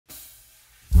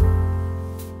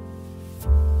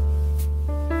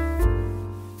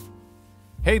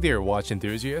Hey there, watch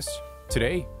enthusiasts!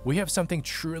 Today, we have something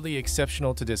truly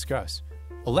exceptional to discuss.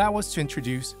 Allow us to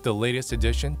introduce the latest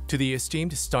addition to the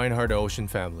esteemed Steinhart Ocean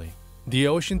family, the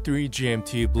Ocean 3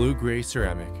 GMT Blue Gray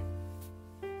Ceramic.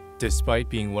 Despite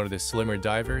being one of the slimmer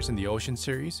divers in the Ocean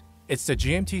series, it's the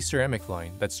GMT ceramic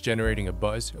line that's generating a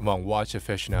buzz among watch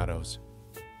aficionados.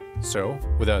 So,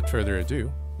 without further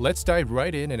ado, let's dive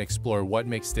right in and explore what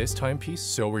makes this timepiece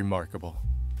so remarkable.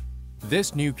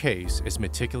 This new case is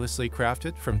meticulously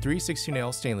crafted from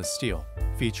 316L stainless steel,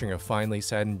 featuring a finely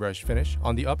satin brush finish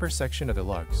on the upper section of the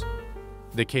lugs.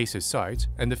 The case's sides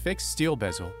and the fixed steel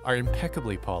bezel are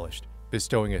impeccably polished,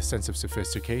 bestowing a sense of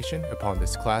sophistication upon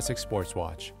this classic sports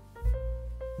watch.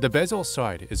 The bezel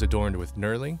side is adorned with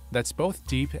knurling that's both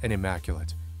deep and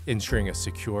immaculate, ensuring a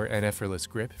secure and effortless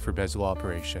grip for bezel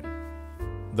operation.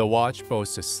 The watch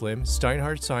boasts a slim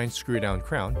Steinhart sign screw-down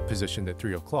crown positioned at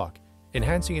 3 o'clock,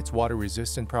 enhancing its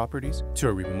water-resistant properties to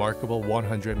a remarkable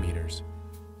 100 meters.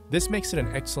 This makes it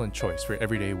an excellent choice for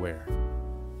everyday wear.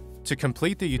 To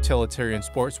complete the utilitarian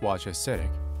sports watch aesthetic,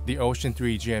 the Ocean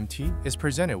 3 GMT is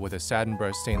presented with a satin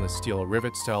brushed stainless steel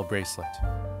rivet-style bracelet.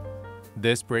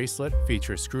 This bracelet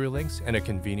features screw links and a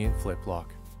convenient flip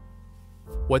lock.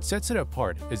 What sets it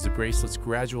apart is the bracelet's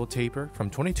gradual taper from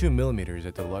 22mm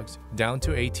at the lugs down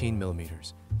to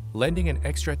 18mm, lending an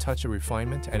extra touch of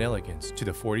refinement and elegance to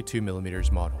the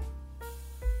 42mm model.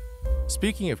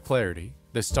 Speaking of clarity,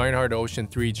 the Steinhart Ocean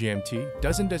 3 GMT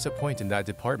doesn't disappoint in that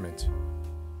department.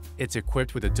 It's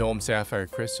equipped with a domed sapphire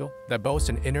crystal that boasts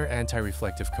an inner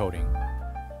anti-reflective coating.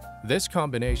 This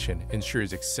combination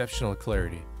ensures exceptional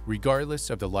clarity, regardless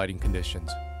of the lighting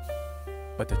conditions.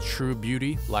 But the true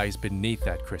beauty lies beneath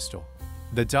that crystal.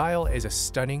 The dial is a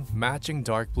stunning, matching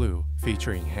dark blue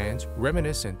featuring hands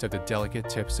reminiscent of the delicate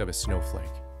tips of a snowflake.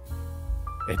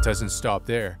 It doesn't stop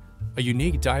there. A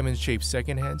unique diamond-shaped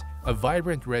second hand, a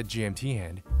vibrant red GMT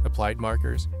hand, applied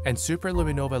markers, and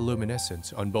superluminova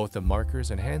luminescence on both the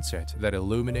markers and handset that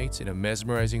illuminates in a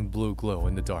mesmerizing blue glow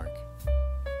in the dark.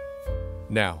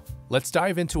 Now, let's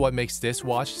dive into what makes this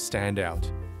watch stand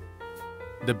out.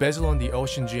 The bezel on the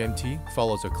Ocean GMT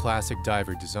follows a classic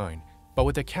diver design, but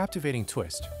with a captivating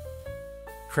twist.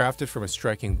 Crafted from a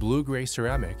striking blue-gray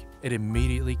ceramic, it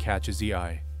immediately catches the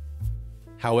eye.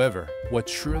 However, what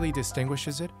truly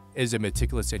distinguishes it is a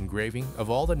meticulous engraving of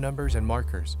all the numbers and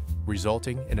markers,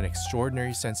 resulting in an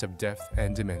extraordinary sense of depth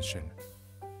and dimension.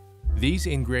 These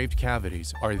engraved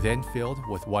cavities are then filled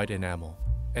with white enamel,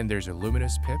 and there's a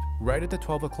luminous pip right at the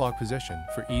 12 o'clock position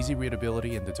for easy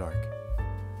readability in the dark.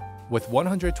 With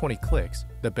 120 clicks,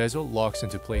 the bezel locks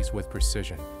into place with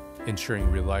precision,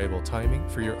 ensuring reliable timing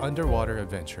for your underwater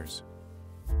adventures.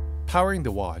 Powering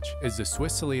the watch is the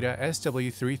Swiss Sellita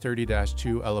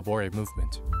SW330-2 Elabore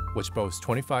movement, which boasts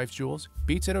 25 joules,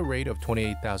 beats at a rate of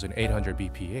 28,800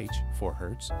 bph, 4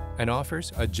 Hz, and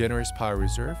offers a generous power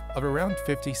reserve of around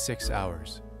 56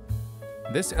 hours.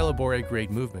 This Elabore-grade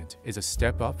movement is a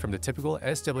step up from the typical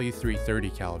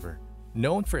SW330 caliber,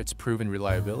 known for its proven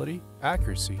reliability,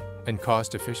 accuracy, and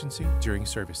cost efficiency during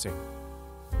servicing.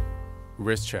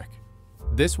 Wrist check.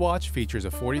 This watch features a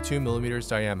 42mm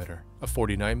diameter, a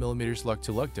 49mm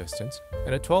lug-to-lug distance,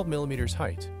 and a 12mm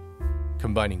height,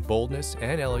 combining boldness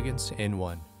and elegance in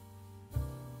one.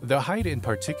 The height in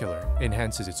particular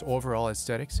enhances its overall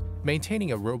aesthetics,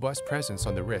 maintaining a robust presence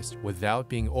on the wrist without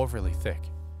being overly thick.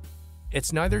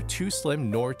 It's neither too slim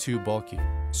nor too bulky,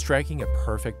 striking a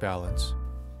perfect balance.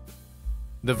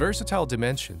 The versatile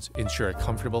dimensions ensure a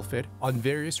comfortable fit on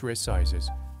various wrist sizes,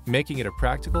 making it a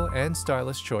practical and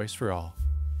stylish choice for all.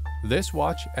 This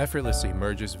watch effortlessly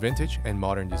merges vintage and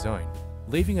modern design,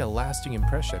 leaving a lasting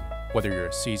impression whether you're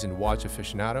a seasoned watch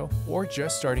aficionado or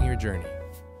just starting your journey.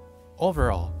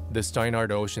 Overall, the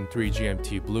Steinhart Ocean 3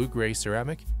 GMT Blue Gray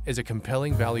Ceramic is a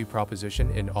compelling value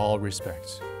proposition in all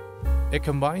respects. It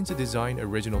combines a design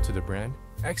original to the brand,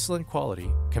 excellent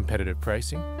quality, competitive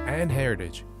pricing, and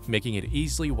heritage, making it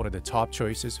easily one of the top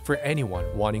choices for anyone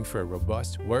wanting for a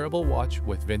robust, wearable watch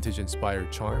with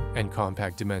vintage-inspired charm and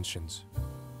compact dimensions.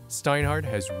 Steinhart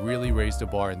has really raised the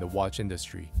bar in the watch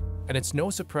industry, and it's no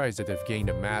surprise that they've gained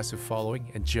a massive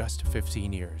following in just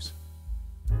 15 years.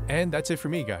 And that's it for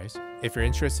me, guys. If you're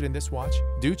interested in this watch,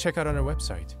 do check out on our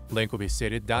website. Link will be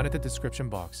stated down at the description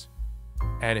box.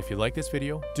 And if you like this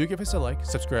video, do give us a like,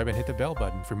 subscribe, and hit the bell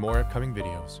button for more upcoming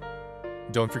videos.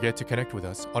 Don't forget to connect with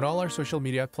us on all our social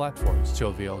media platforms to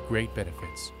avail great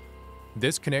benefits.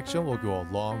 This connection will go a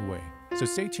long way, so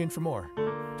stay tuned for more.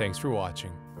 Thanks for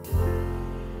watching.